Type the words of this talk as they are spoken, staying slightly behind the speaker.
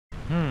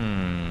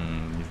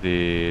Is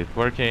it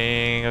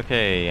working?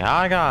 Okay,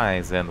 hi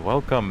guys, and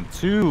welcome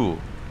to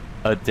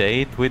A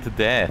Date with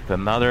Death,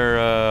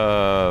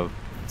 another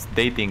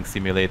dating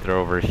simulator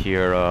over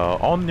here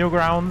on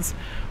Newgrounds.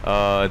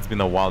 It's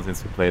been a while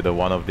since we played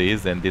one of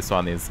these, and this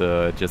one is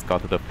just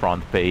got to the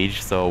front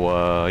page.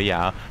 So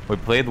yeah, we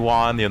played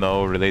one,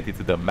 related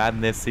to the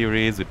Madness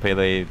series. We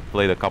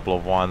played a couple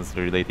of ones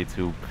related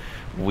to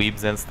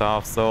weebs and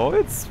stuff, so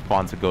it's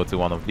fun to go to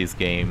one of these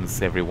games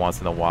every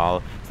once in a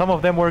while. Some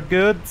of them were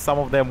good, some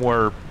of them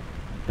were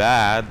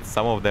bad,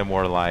 some of them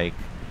were like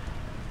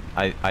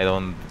I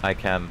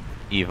can't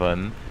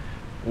even.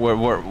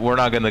 We're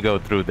not gonna go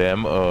through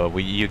them.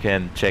 You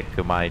can check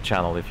my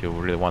channel if you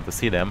really want to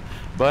see them.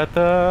 But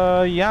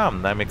yeah,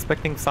 I'm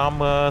expecting some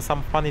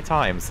funny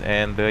times,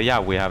 and yeah,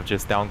 we have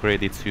just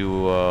downgraded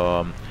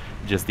to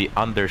just the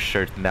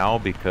undershirt now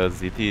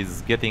because it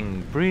is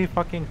getting pretty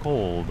fucking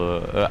cold.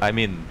 I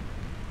mean,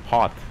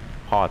 hot,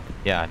 hot.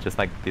 Yeah, just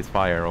like this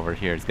fire over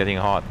here. It's getting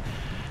hot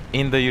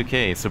in the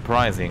UK.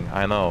 Surprising,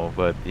 I know,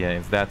 but yeah,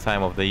 it's that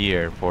time of the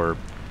year for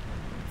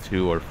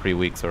 2 or 3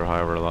 weeks or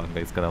however long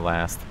it's gonna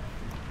last.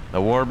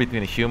 The war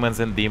between humans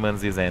and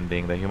demons is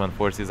ending. The human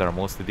forces are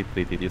mostly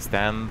depleted. You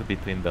stand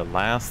between the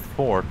last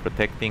fort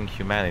protecting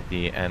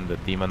humanity and the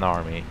demon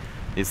army.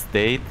 This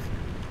date,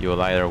 you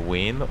will either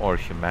win or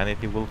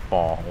humanity will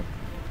fall.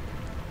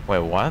 Wait,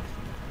 what?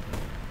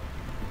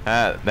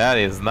 That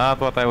is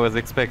not what I was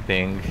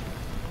expecting.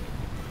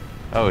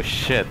 Oh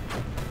shit.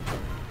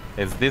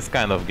 It's this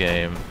kind of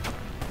game.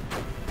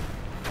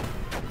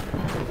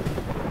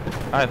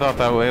 I thought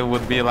that it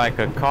would be like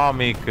a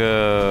comic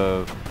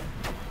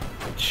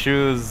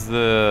choose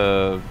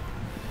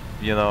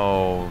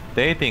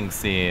dating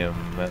sim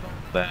and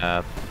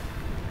that.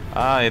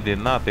 I did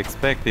not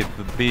expect it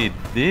to be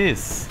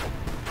this.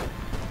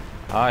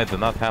 I do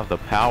not have the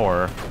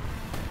power.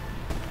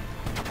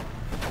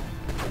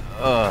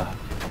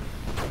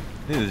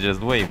 This is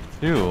just wave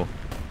 2.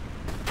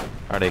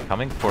 Are they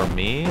coming for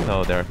me?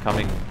 No, they're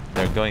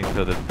going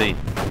to the date.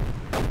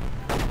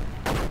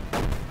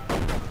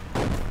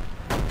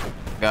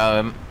 Got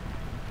him.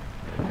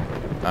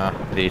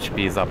 The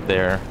HP is up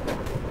there.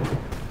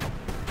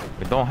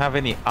 We don't have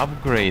any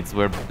upgrades.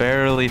 We're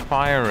barely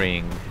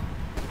firing.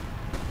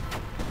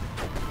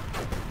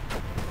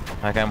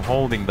 Like I'm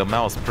holding the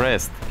mouse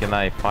pressed. Can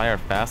I fire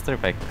faster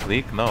if I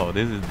click? No,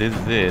 this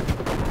is it.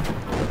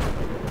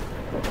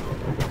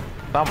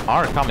 Some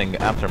are coming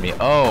after me.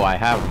 Oh, I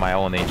have my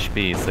own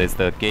HP, so it's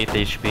the gate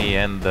HP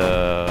and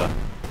the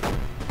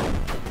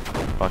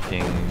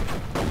fucking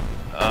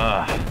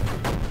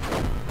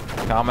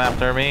come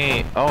after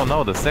me. Oh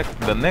no,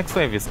 the next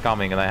wave is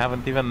coming and I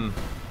haven't even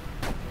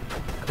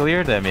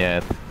cleared them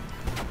yet.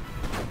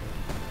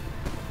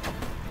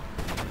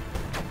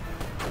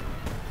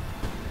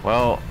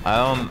 Well, I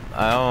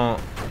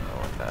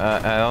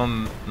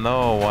don't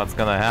know what's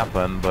gonna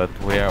happen, but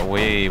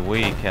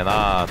we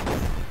cannot.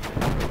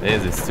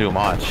 This is too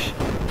much.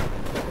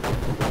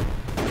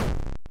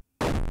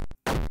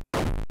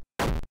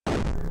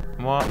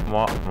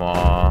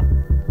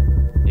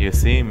 You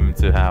seem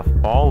to have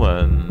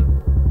fallen.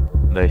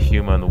 The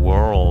human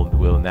world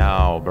will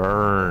now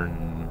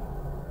burn.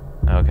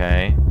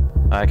 Okay,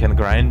 I can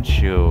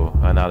grant you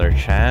another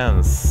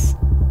chance.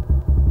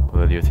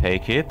 Will you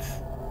take it?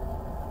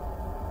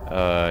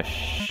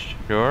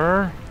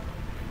 Sure?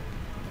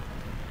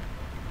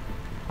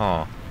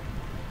 Huh.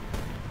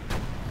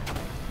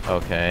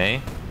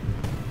 Okay.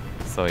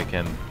 So we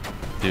can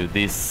do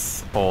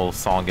this whole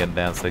song and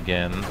dance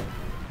again.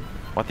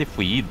 What if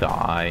we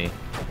die?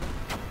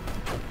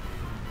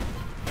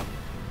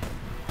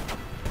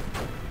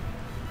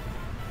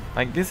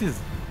 Like, this is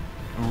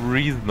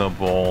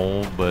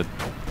reasonable, but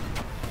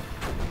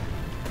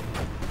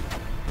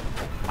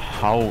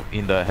how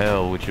in the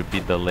hell would you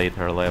beat the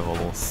later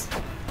levels?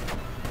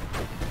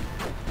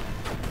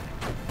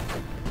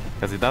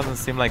 Because it doesn't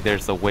seem like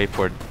there's a way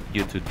for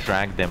you to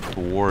drag them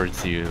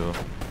towards you.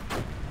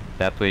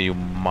 That way you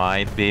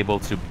might be able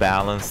to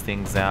balance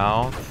things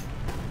out.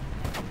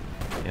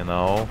 You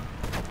know?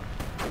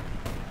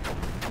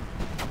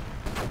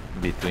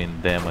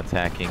 Between them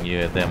attacking you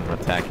and them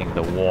attacking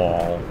the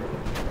wall.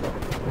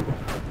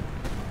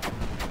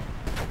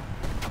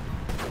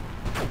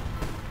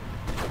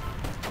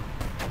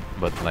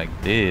 But like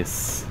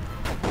this,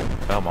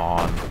 come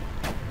on.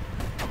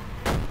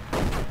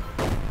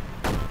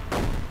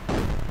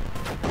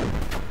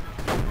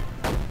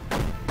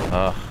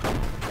 Ugh,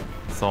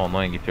 so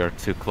annoying. If you're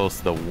too close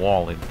to the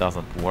wall, it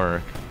doesn't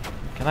work.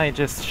 Can I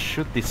just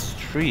shoot these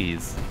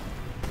trees?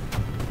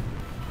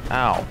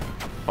 Ow.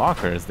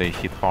 Fuckers, they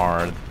hit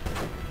hard.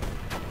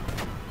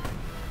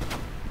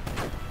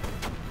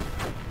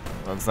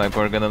 Looks like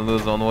we're gonna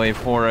lose on wave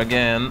 4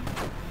 again.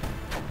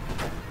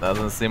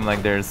 Doesn't seem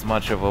like there's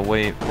much of a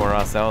way for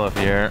us out of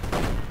here.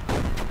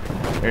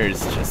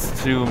 There's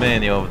just too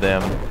many of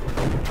them.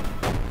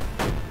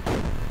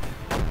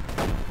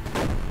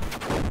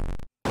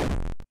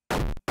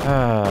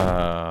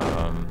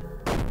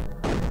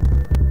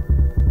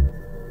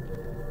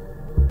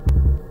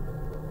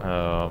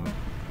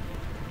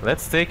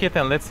 Let's take it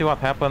and let's see what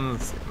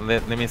happens.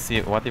 Let me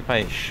see. What if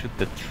I shoot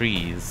the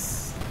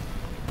trees?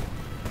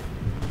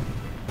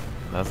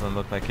 Doesn't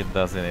look like it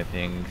does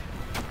anything.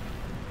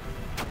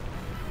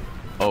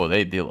 Oh,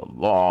 they deal a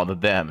lot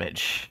of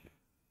damage.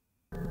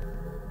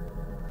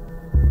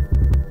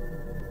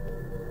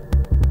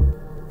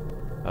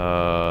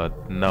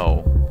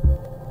 No.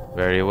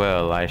 Very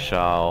well, I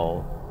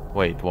shall...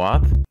 Wait,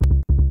 what?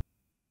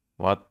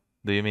 What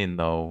do you mean,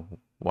 no?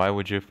 Why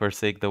would you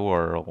forsake the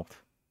world?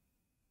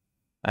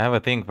 I have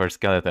a thing for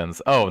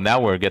skeletons. Oh, now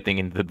we're getting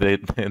into the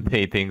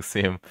dating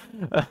sim.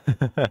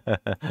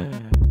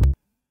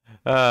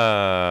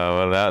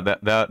 Well,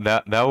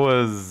 that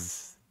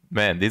was...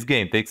 Man, this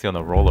game takes you on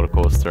a roller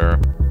coaster.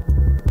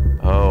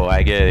 Oh,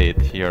 I get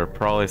it. You're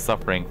probably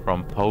suffering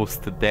from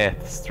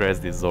post-death stress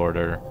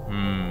disorder.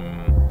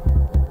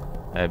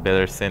 I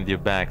better send you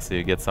back so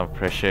you get some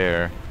fresh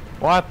air.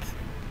 What?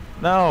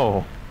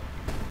 No!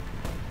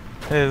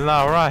 It's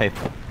not right.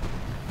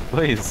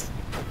 Please.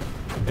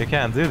 You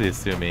can't do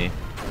this to me.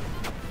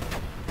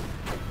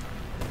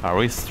 Are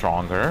we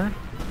stronger?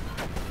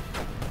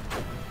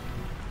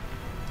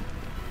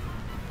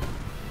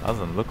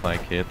 Doesn't look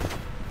like it.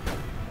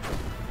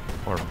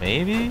 Or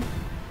maybe?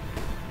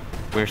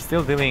 We're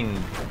still dealing...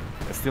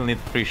 I still need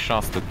 3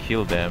 shots to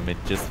kill them. It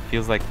just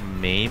feels like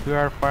maybe we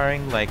are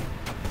firing like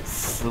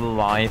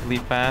slightly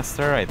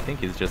faster. I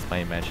think it's just my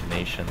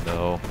imagination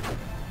though.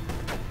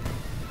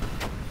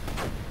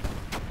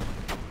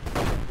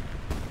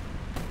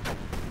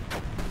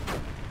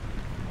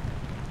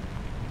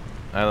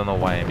 I don't know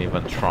why I'm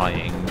even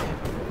trying,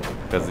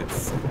 because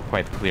it's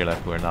quite clear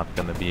that we're not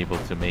gonna be able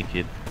to make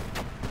it.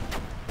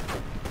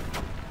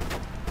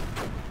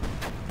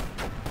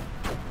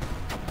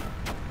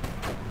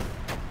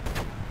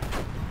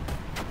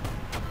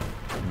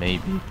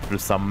 Maybe through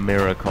some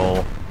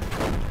miracle.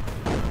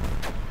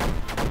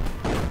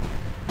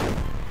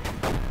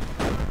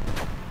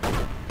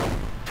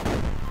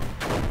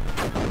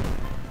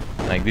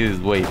 Like, this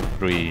is wave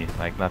 3,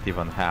 like not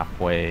even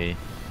halfway.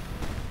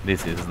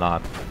 This is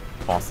not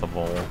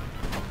possible.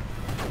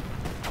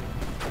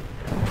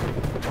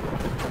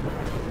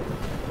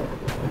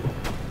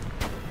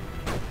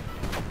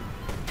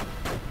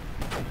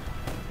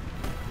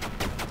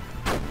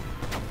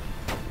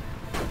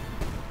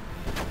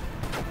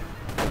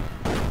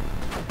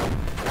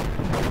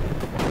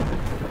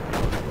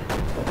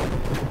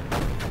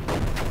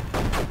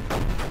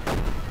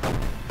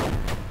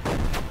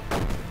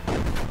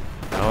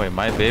 Oh, we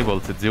might be able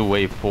to do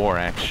wave 4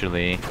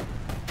 actually.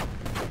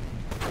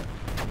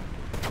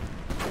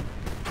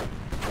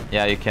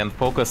 Yeah, you can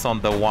focus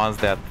on the ones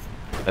that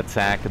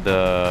attack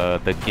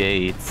the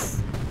gates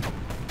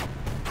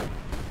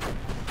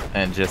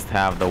and just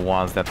have the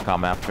ones that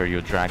come after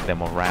you drag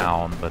them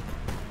around, but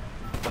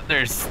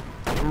there's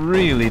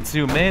really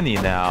too many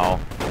now.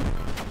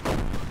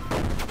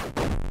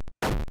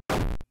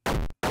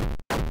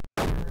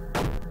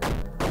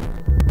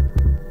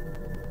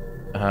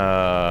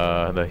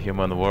 The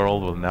human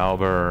world will now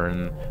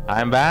burn.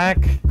 I'm back!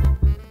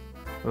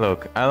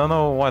 Look, I don't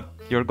know what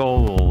your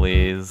goal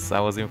is. I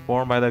was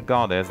informed by the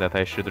goddess that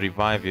I should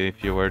revive you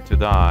if you were to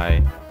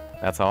die.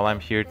 That's all I'm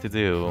here to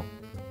do.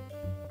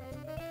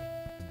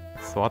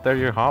 So what are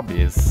your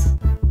hobbies?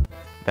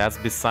 That's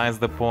besides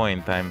the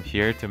point. I'm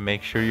here to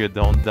make sure you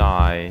don't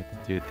die.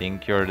 Do you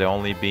think you're the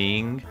only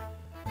being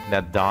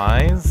that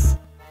dies?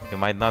 You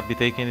might not be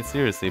taking it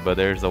seriously, but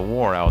there's a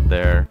war out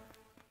there.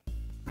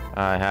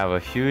 I have a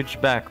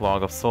huge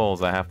backlog of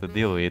souls I have to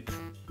deal with.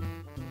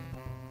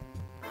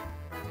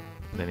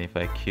 Then if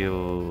I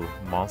kill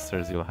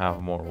monsters, you'll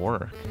have more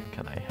work.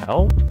 Can I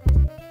help?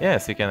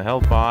 Yes, you can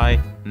help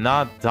by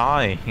not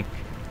dying.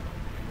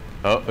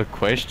 Oh, a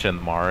question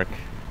mark.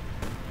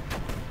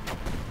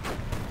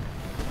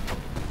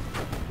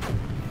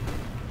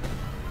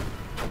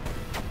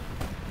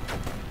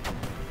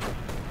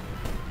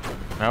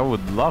 I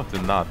would love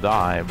to not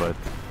die, but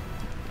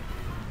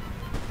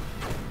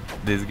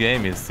this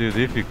game is too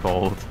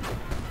difficult.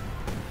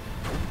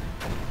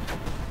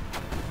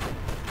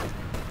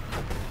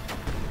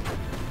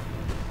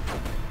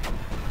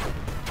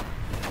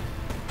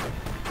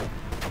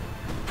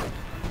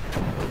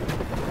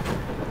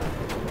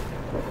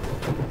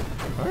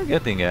 We're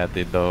getting at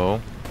it though.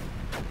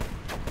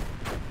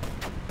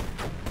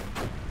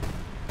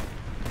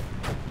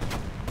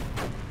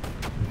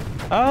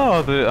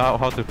 I don't know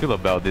how to feel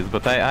about this,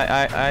 but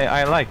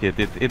I like it.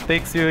 It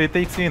takes you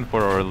in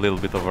for a little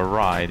bit of a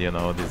ride, you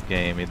know. This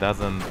game, it's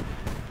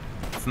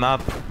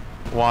not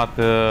what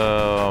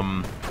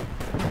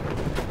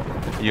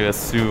you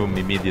assume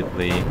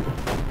immediately.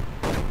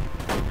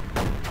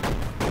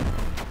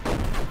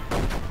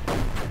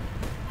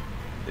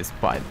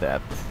 Despite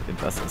that, it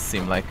doesn't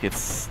seem like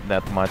it's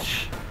that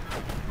much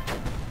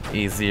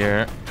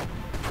easier.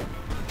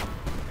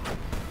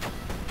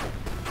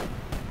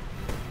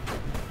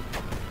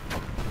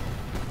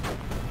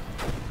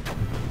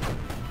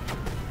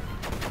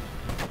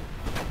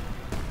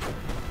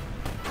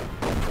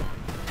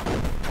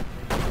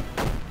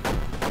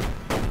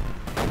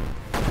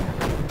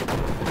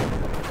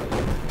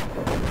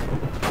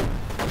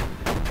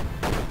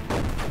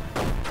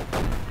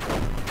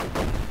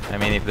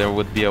 mean, if there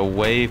would be a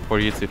way for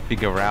you to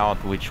figure out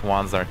which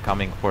ones are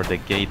coming for the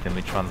gate and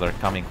which ones are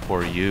coming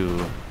for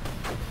you,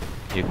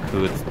 you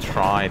could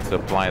try to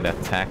apply that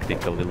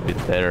tactic a little bit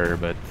better,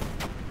 but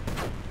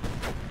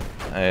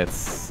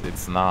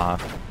it's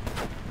not.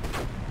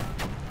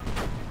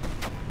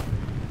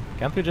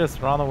 Can't we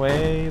just run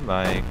away?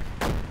 Like,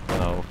 you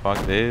know, fuck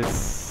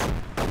this.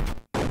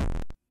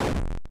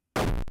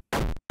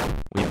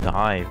 We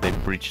died, they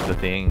breached the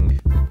thing.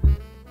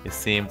 You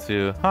seem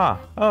to... Huh,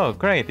 oh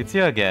great, it's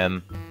you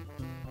again.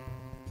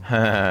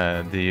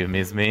 Do you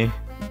miss me?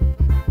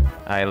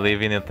 I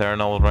live in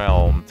eternal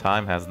realm.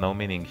 Time has no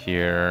meaning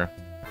here.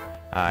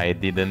 I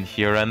didn't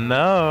hear a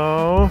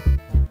no.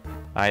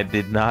 I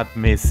did not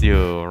miss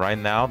you. Right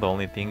now, the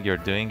only thing you're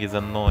doing is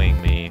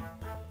annoying me.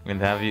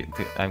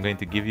 I'm going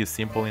to give you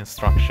simple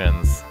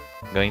instructions.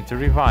 I'm going to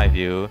revive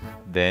you,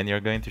 then you're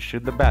going to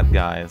shoot the bad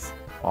guys,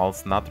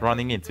 whilst not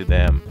running into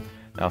them.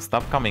 Now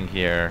stop coming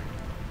here.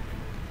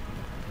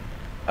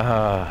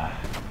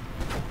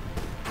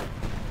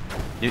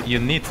 You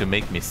need to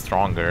make me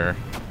stronger.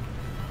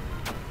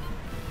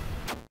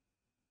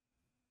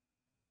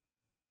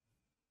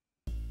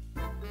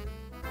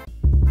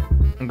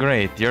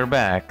 Great, you're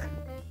back.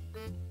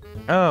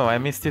 Oh, I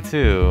missed you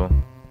too.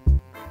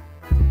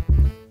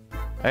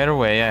 Either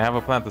way, I have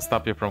a plan to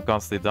stop you from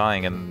constantly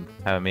dying and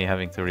me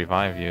having to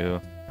revive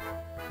you.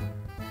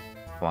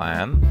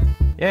 Plan?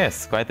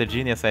 Yes, quite a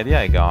genius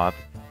idea I got.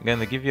 I'm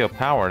gonna give you a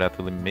power that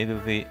will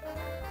immediately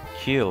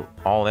kill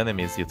all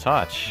enemies you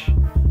touch.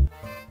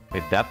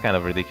 With that kind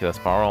of ridiculous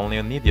power, only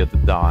you need you to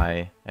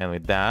die. And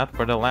with that,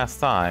 for the last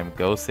time,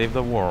 go save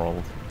the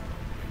world.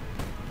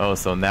 Oh,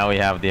 so now we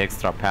have the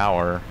extra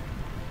power.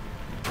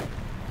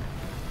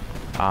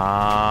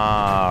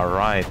 Ah,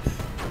 right.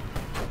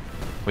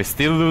 We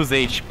still lose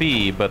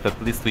HP, but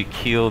at least we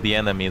kill the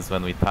enemies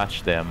when we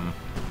touch them.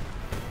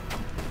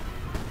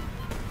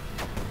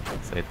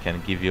 So it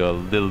can give you a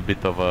little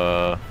bit of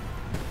a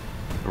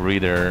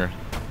breather.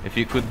 If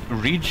you could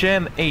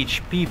regen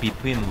HP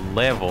between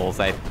levels,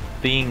 I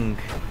think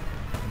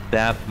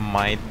that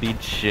might be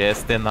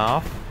just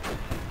enough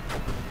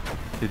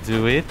to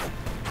do it.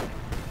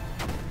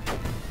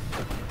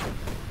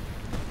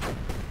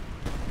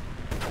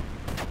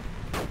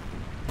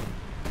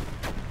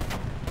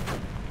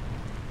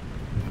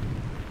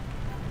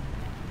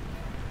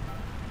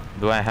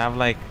 Do I have,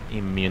 like,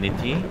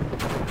 immunity?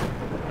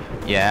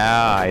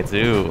 Yeah, I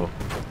do.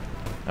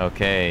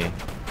 Okay.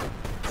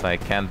 So I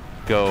can't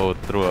go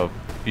through a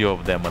few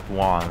of them at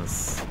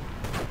once.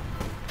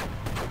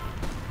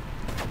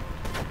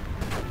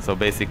 So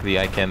basically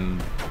I can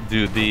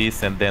do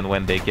this, and then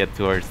when they get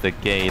towards the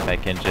gate, I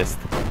can just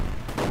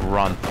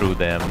run through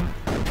them.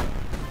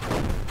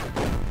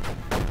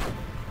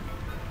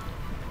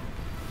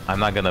 I'm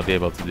not gonna be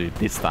able to do it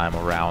this time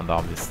around,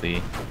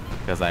 obviously,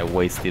 because I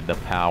wasted the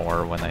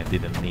power when I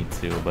didn't need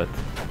to, but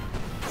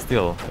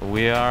still,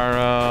 we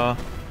are,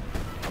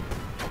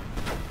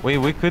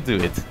 we could do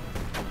it.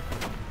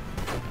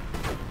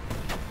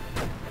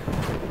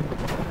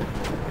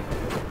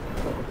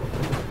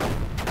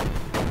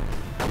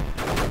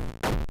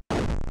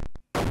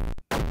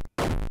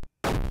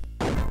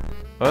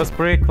 That was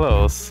pretty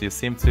close. You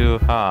seem to...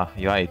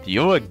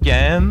 you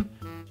again?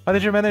 How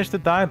did you manage to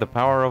die? The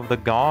power of the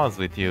gods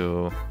with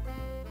you.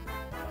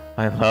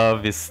 My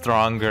love is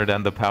stronger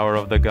than the power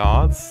of the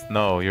gods?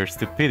 No, your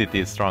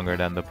stupidity is stronger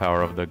than the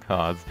power of the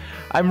gods.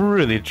 I'm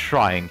really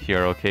trying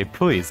here, okay?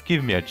 Please,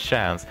 give me a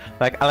chance.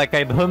 Like I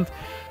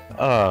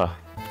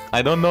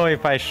don't know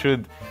if I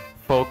should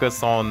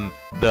focus on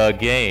the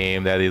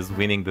game that is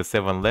winning the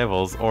 7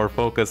 levels, or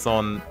focus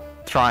on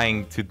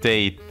trying to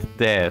date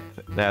death.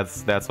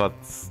 That's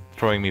what's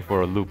throwing me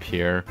for a loop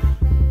here.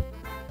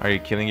 Are you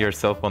killing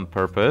yourself on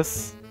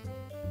purpose?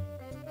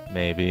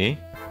 Maybe.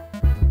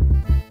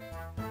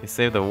 You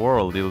save the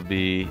world, you'll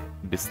be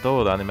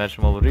bestowed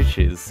unimaginable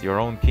riches, your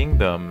own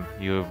kingdom,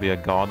 you'll be a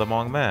god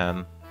among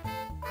men.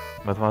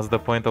 But what's the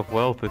point of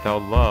wealth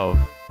without love?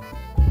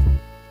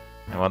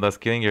 And what does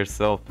killing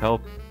yourself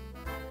help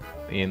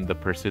in the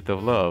pursuit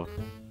of love?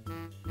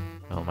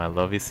 Well, my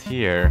love is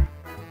here.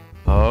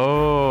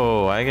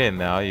 Oh, I get it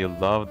now. Your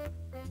loved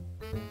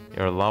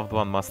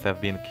one must have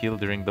been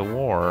killed during the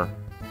war.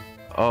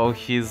 Oh,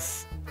 he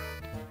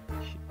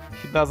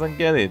doesn't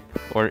get it,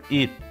 or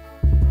it.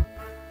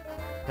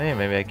 Hey,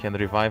 maybe I can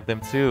revive them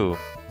too.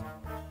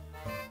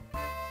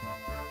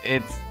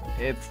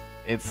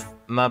 It's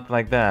not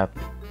like that.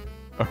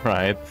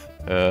 Alright.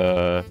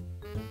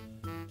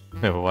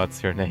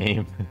 What's your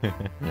name?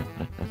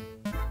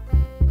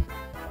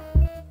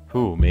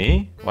 Who,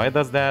 me? Why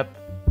does that?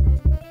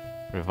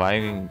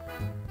 Reviving...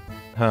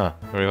 Huh,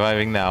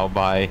 reviving now,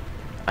 bye.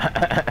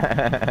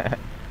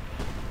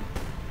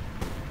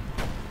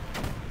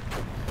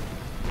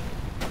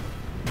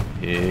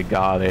 He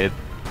got it.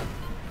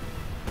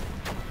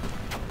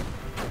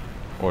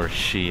 Or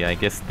she, I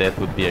guess that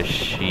would be a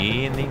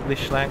she in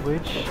English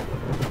language.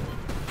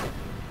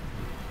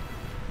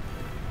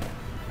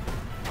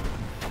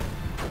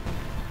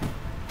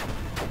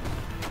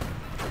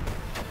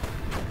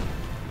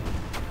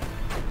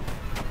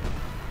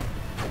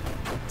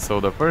 So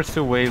the first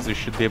two waves you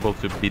should be able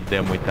to beat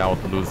them without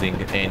losing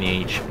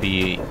any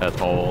HP at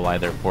all,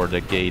 either for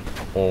the gate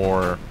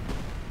or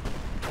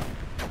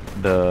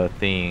the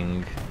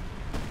thing.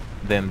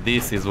 Then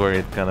this is where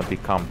it's gonna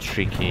become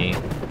tricky.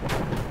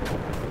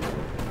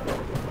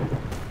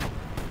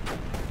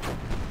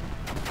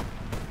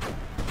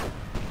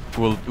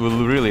 We'll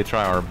really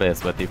try our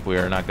best, but if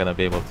we're not gonna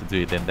be able to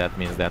do it, then that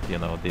means that, you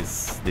know,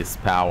 this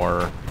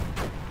power,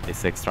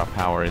 this extra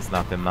power is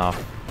not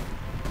enough.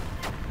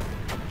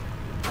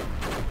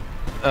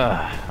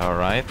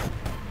 Alright.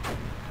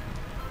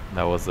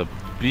 That was a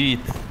bit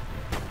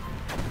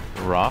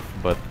rough,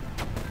 but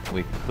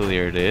we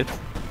cleared it.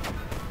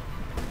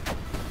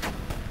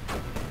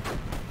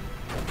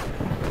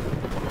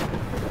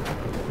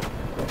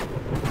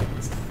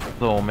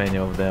 So many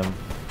of them.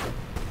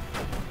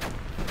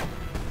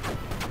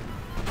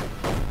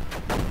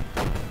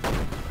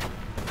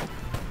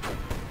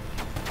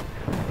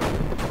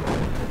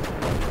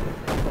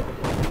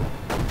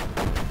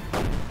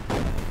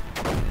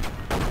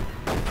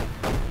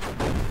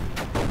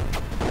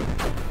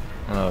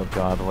 Oh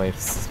god, wave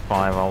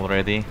 5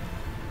 already.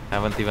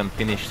 Haven't even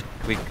finished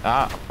click.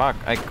 Ah, fuck,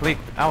 I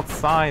clicked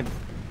outside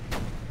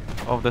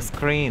of the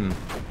screen.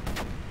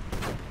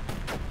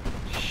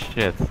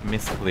 Shit,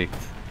 misclicked.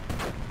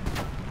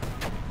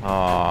 Oh,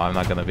 I'm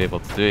not gonna be able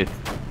to do it.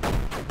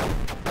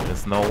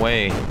 There's no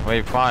way.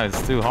 Wave 5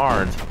 is too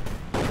hard.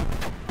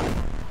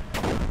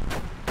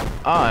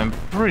 Ah, I'm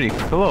pretty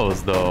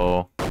close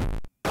though.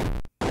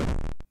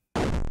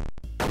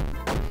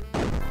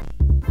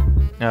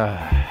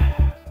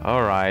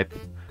 Alright.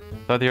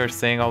 Thought you were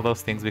saying all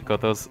those things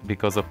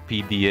because of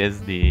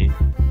PTSD,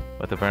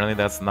 but apparently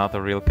that's not a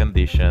real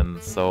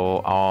condition. So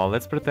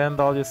let's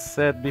pretend all you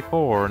said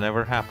before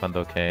never happened,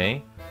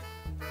 okay?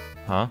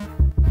 Huh?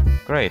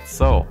 Great,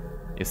 so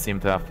you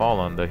seem to have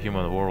fallen. The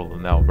human world will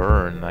now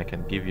burn. I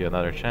can give you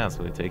another chance.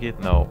 Will you take it?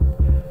 No.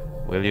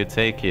 Will you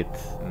take it?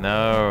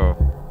 No.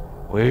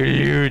 Will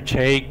you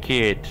take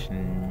it?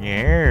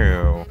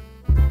 No.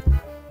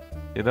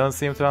 You don't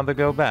seem to want to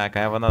go back.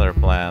 I have another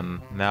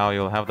plan. Now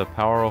you'll have the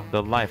power of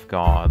the life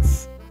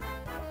gods.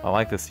 I'd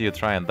like to see you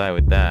try and die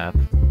with that.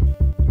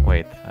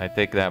 Wait, I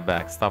take that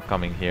back. Stop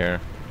coming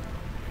here.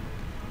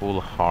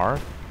 Full heart?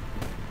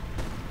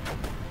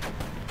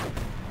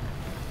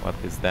 What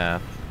is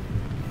that?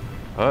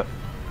 Where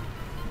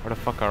the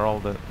fuck are all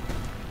the...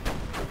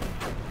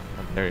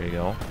 Oh, there you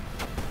go.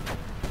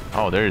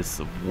 Oh,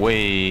 there's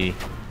way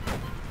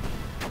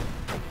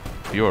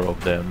fewer of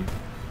them.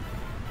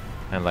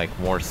 And like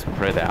more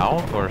spread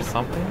out or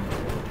something?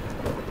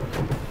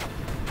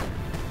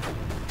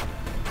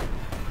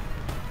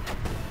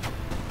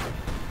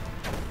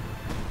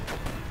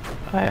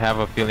 I have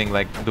a feeling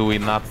like, do we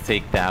not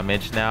take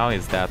damage now?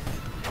 Is that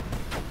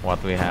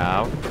what we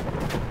have?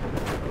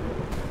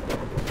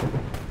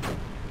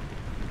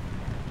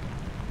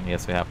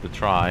 Yes, we have to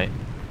try.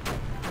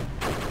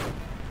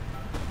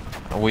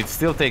 We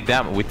still take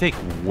damage. We take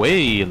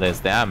way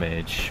less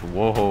damage.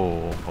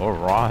 Whoa,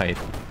 alright.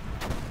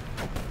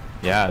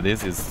 Yeah,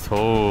 this is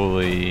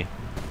totally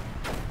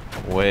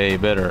way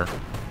better.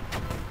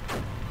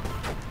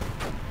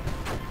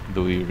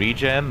 Do we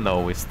regen?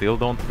 No, we still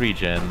don't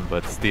regen,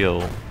 but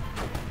still.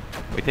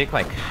 We take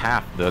like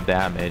half the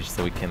damage,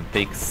 so we can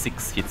take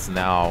 6 hits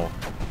now.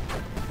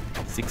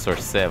 6 or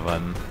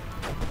 7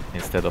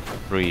 instead of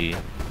 3.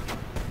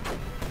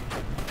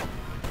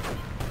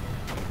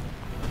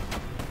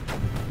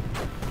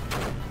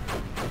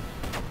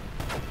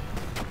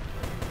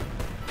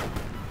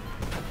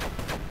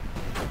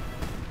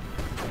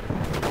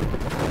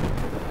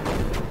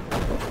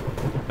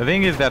 The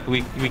thing is that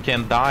we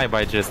can die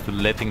by just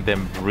letting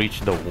them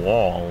reach the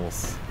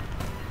walls.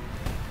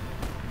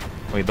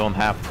 We don't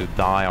have to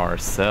die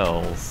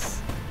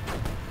ourselves.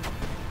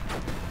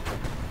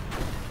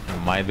 We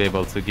might be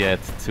able to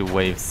get to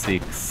wave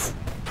 6.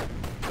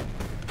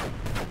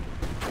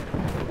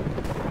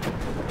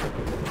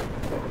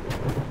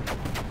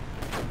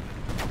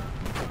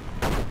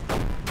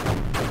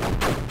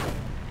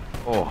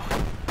 Oh.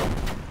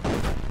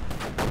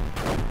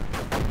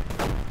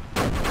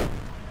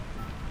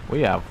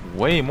 We have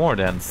way more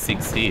than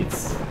 6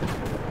 hits.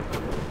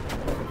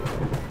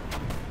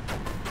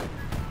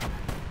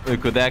 We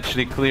could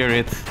actually clear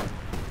it.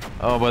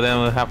 Oh, but then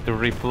we'll have to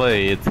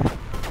replay it.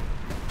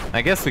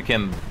 I guess we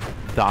can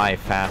die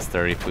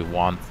faster if we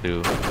want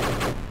to.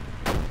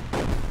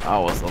 That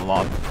was a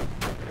lot.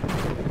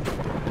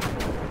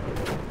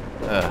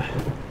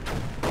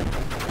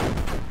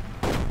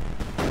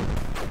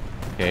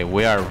 Okay,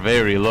 we are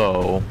very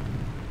low.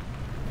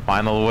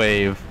 Final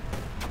wave.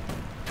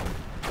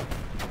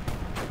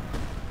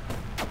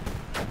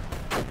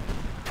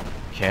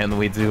 Can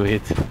we do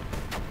it?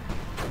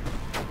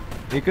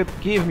 You could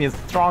give me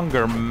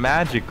stronger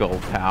magical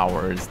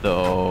powers,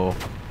 though.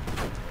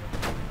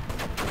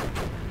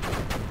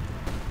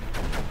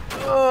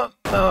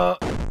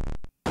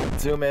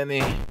 Too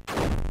many.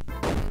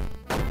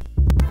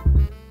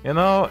 You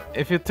know,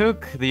 if you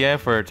took the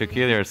effort to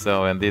kill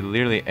yourself and did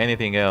literally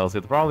anything else,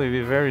 it'd probably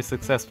be very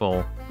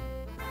successful.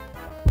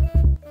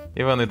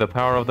 Even with the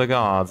power of the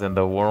gods and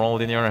the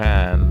world in your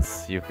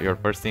hands, your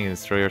first thing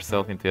is throw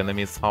yourself into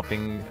enemies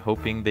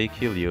hoping they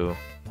kill you.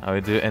 I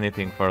would do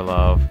anything for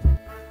love.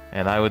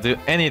 And I would do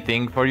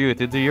anything for you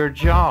to do your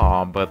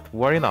job, but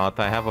worry not,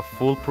 I have a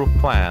foolproof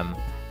plan.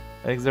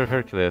 Exer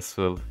Hercules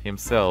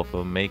himself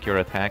will make your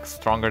attacks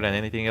stronger than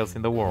anything else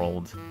in the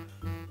world.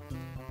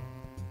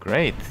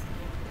 Great.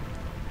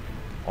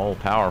 All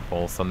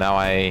powerful, so now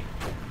I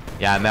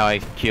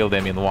kill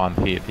them in one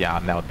hit. Yeah,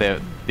 now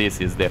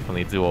this is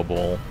definitely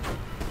doable.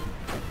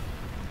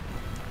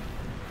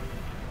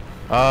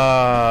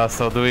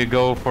 So do we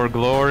go for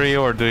glory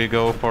or do we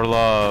go for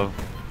love?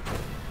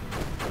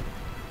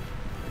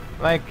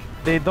 Like,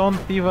 they don't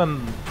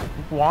even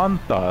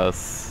want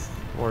us.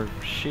 Or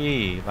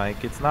she.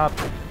 Like, it's not...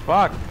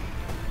 Fuck!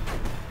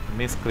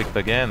 Misclicked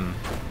again.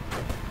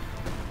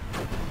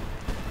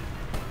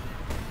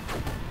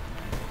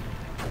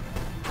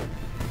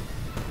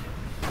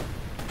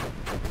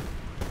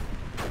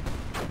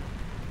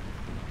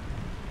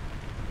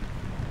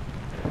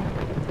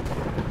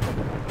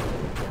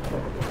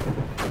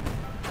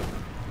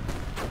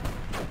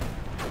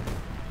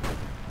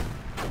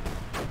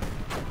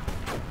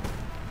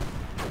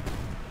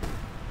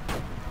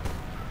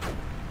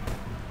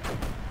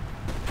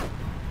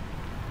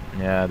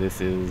 Yeah,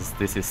 this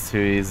is too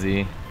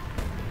easy.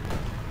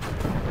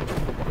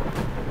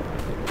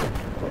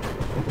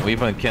 We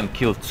even can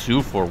kill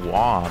 2 for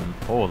 1.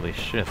 Holy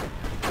shit.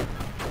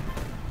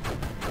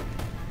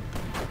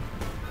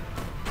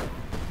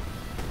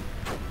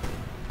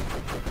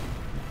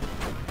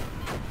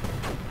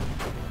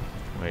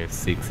 Wave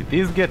 6. It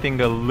is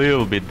getting a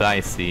little bit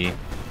dicey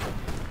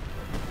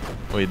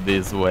with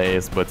these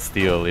waves, but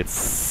still, it's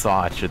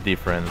such a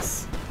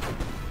difference.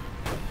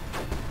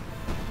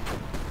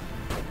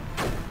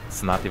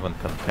 It's not even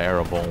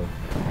comparable.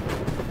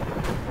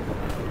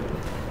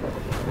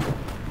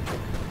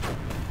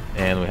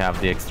 And we have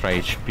the extra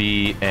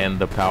HP and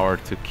the power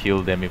to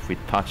kill them if we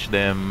touch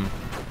them.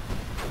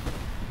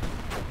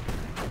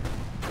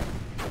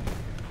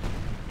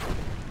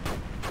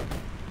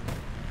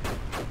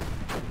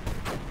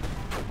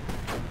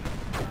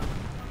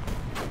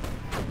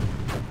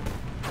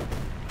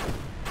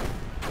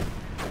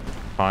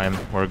 Fine,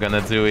 we're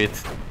gonna do it.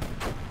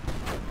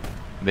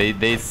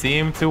 They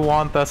seem to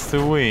want us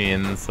to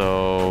win,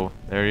 so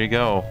there you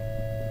go.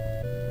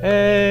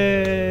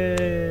 Hey!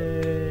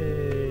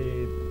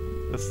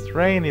 The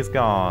strain is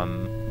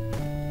gone.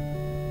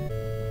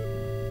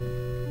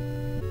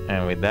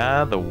 And with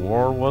that, the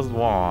war was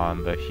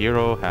won. The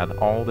hero had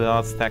all the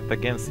odds stacked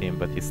against him,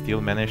 but he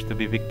still managed to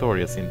be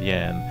victorious in the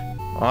end.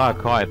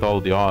 Quite all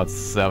the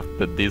odds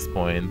at this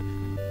point.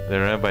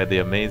 They're by the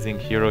amazing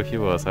hero he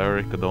was. However,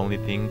 he could only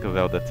think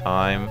about the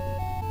time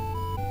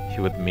he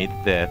would meet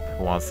death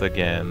once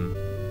again.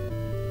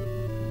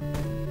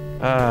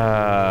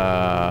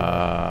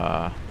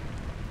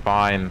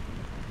 Fine.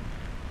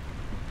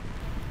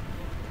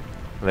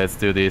 Let's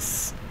do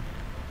this.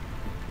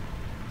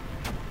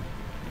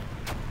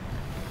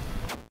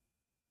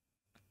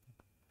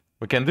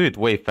 We can do it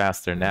way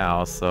faster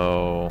now,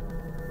 so...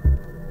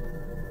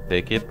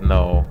 Take it?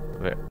 No.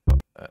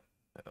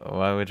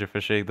 Why would you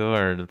forsake the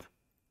world?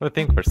 I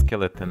think we're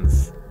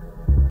skeletons.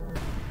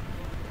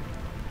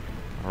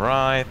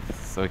 Right,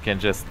 so we can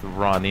just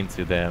run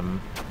into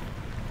them.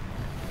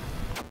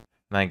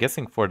 And I'm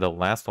guessing for the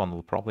last one,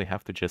 we'll probably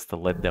have to just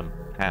let them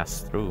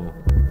pass through.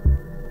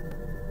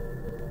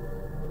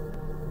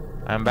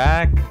 I'm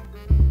back!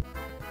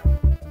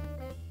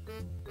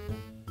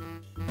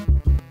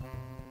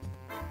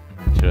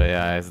 Sure,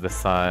 yeah, it's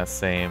the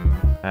same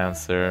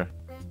answer.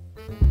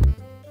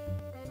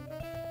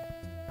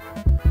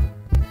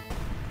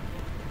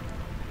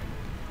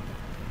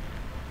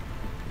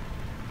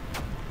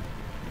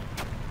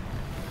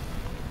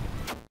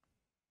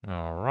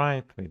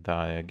 Alright, we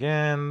die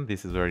again.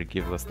 This is where it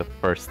gives us the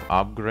first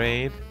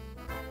upgrade.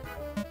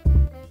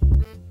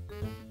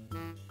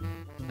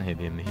 I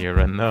didn't hear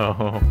a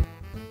no.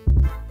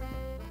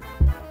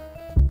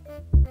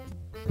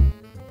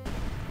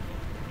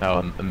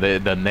 Oh,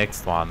 the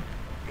next one.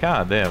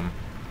 God damn.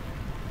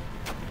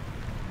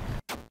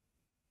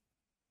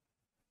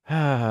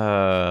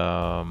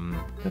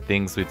 The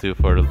things we do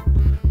for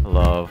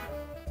love.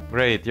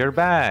 Great, you're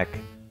back!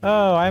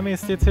 Oh, I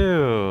missed you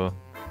too!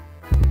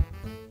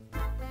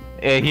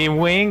 He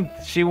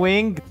winked! She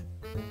winked!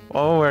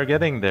 Oh, we're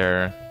getting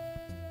there.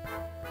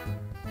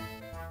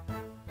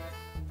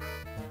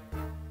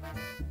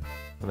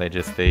 Will I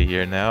just stay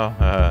here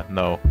now?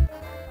 No.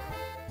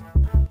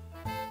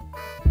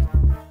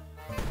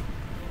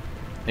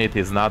 It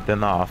is not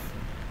enough.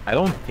 I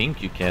don't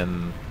think you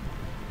can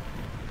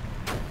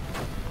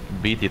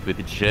beat it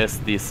with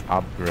just this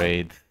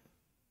upgrade.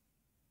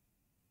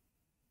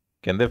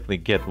 Can definitely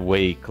get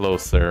way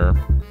closer.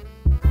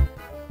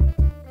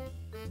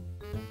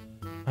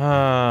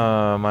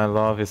 My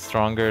love is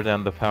stronger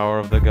than the power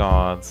of the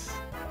gods.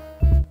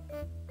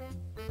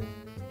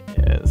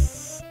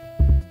 Yes.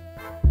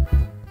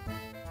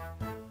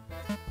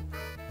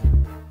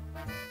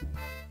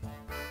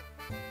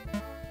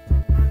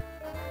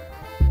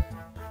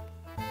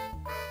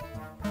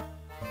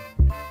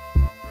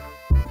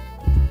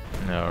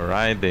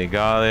 Alright, they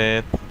got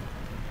it.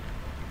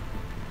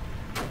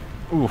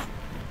 Oof.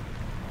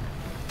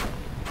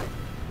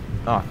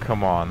 Oh,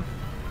 come on.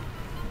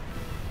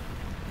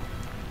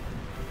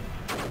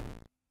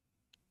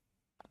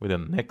 With the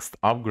next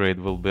upgrade,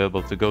 we'll be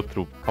able to go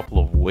through a couple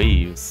of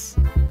waves.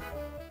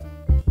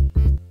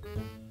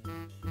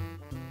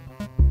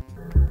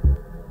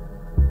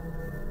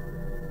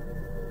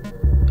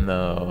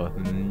 No.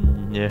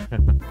 Yeah.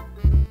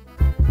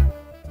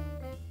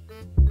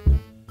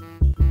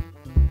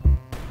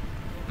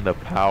 The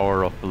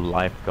power of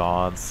life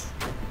gods.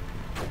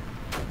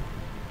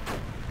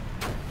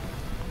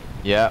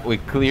 Yeah, we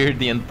cleared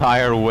the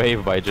entire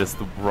wave by just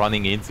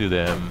running into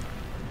them.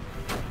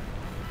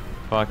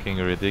 Fucking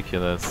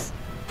ridiculous.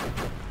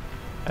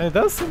 And it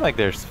does seem like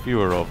there's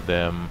fewer of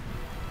them.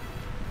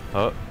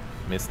 Oh,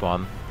 missed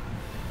one.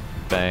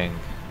 Bang.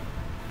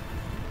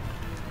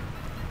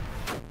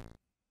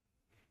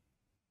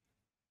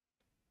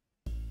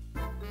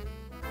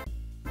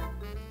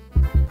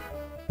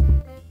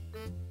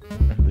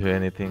 Do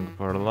anything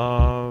for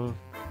love.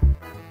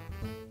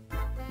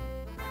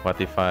 What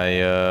if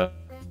I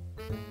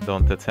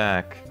don't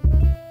attack?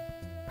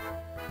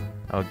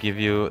 I'll give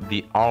you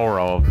the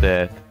aura of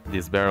death.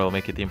 This barrel will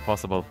make it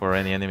impossible for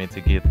any enemy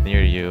to get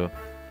near you,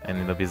 and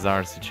in a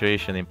bizarre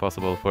situation,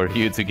 impossible for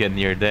you to get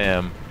near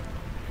them.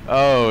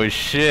 Oh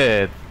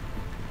shit!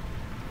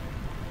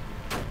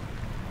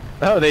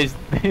 Oh, they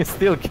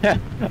still can't.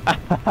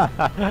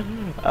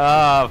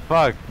 Ah,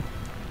 fuck!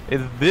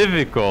 It's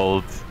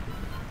difficult.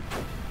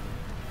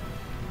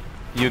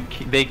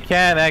 They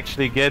can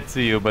actually get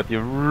to you, but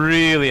you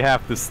really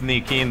have to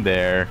sneak in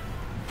there.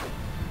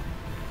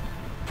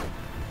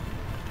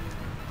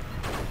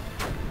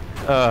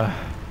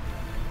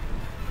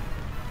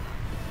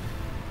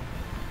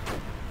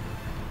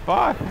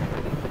 Fuck!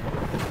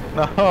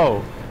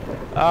 No!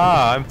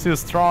 Ah, I'm too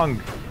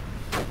strong.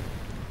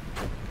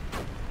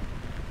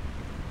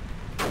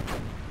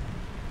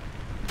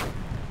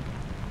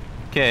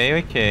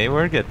 Okay,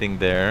 we're getting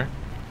there.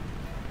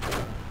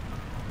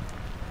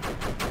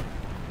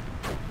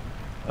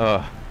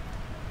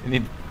 We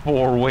need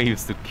 4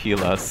 waves to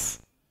kill us.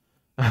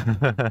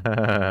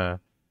 I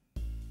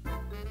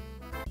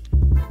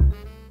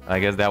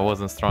guess that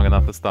wasn't strong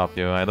enough to stop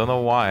you. I don't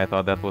know why I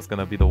thought that was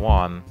gonna be the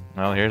one.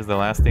 Well, here's the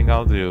last thing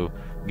I'll do.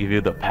 Give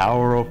you the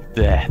power of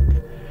death.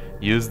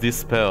 Use this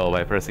spell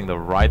by pressing the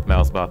right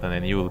mouse button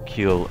and you will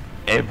kill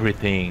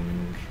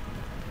everything.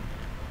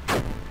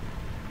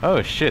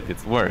 Oh shit,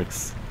 it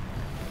works.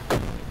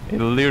 It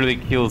literally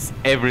kills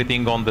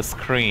everything on the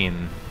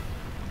screen.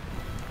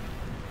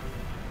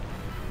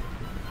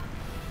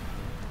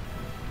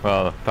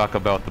 Well, talk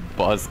about the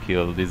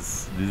buzzkill.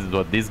 This is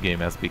what this game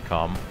has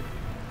become.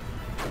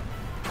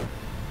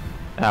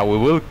 We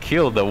will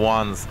kill the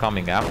ones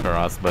coming after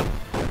us, but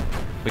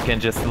we can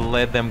just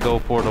let them go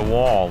for the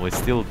wall. We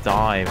still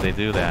die if they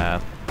do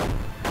that.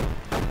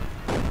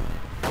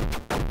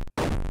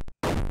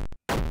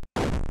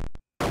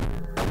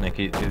 Like,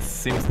 it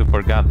seems to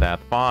forget that.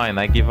 Fine,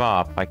 I give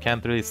up. I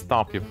can't really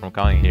stop you from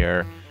coming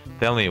here.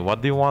 Tell me,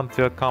 what do you want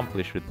to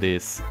accomplish with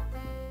this?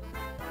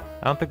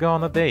 I want to go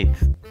on a date.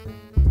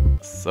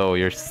 So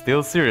you're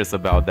still serious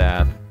about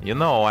that? You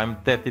know, I'm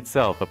death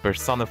itself, a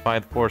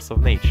personified force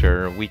of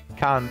nature. We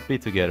can't be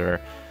together.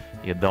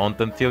 You don't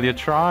until you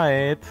try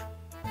it.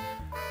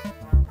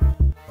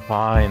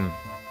 Fine.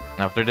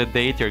 After the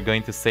date, you're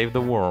going to save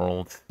the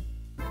world.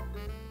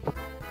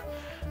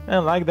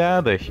 And like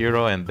that, the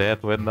hero and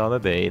Death went on a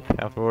date.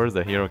 Afterwards,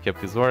 the hero kept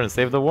his word and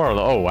saved the world.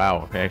 Oh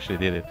wow, he actually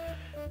did it.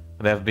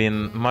 Would have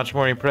been much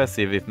more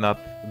impressive if not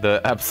the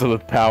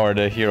absolute power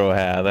the hero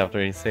had.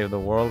 After he saved the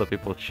world, the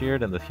people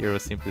cheered and the hero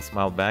simply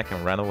smiled back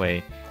and ran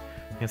away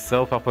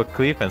himself up a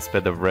cliff and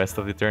spent the rest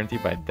of eternity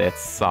by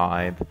Death's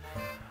side.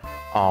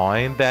 Oh,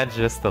 ain't that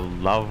just a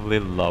lovely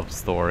love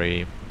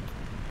story?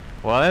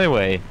 Well,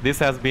 anyway, this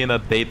has been a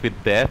date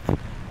with Death.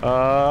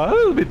 A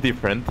little bit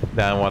different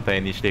than what I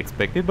initially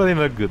expected, but in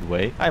a good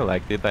way. I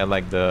liked it. I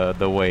liked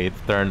the way it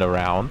turned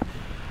around.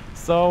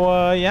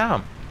 So,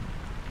 yeah.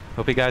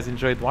 Hope you guys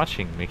enjoyed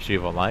watching. Make sure you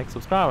leave a like,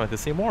 subscribe to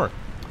see more.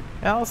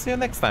 And I'll see you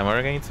next time.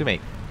 We're going to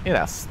make It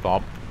Has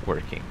Stopped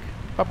Working.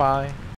 Bye-bye.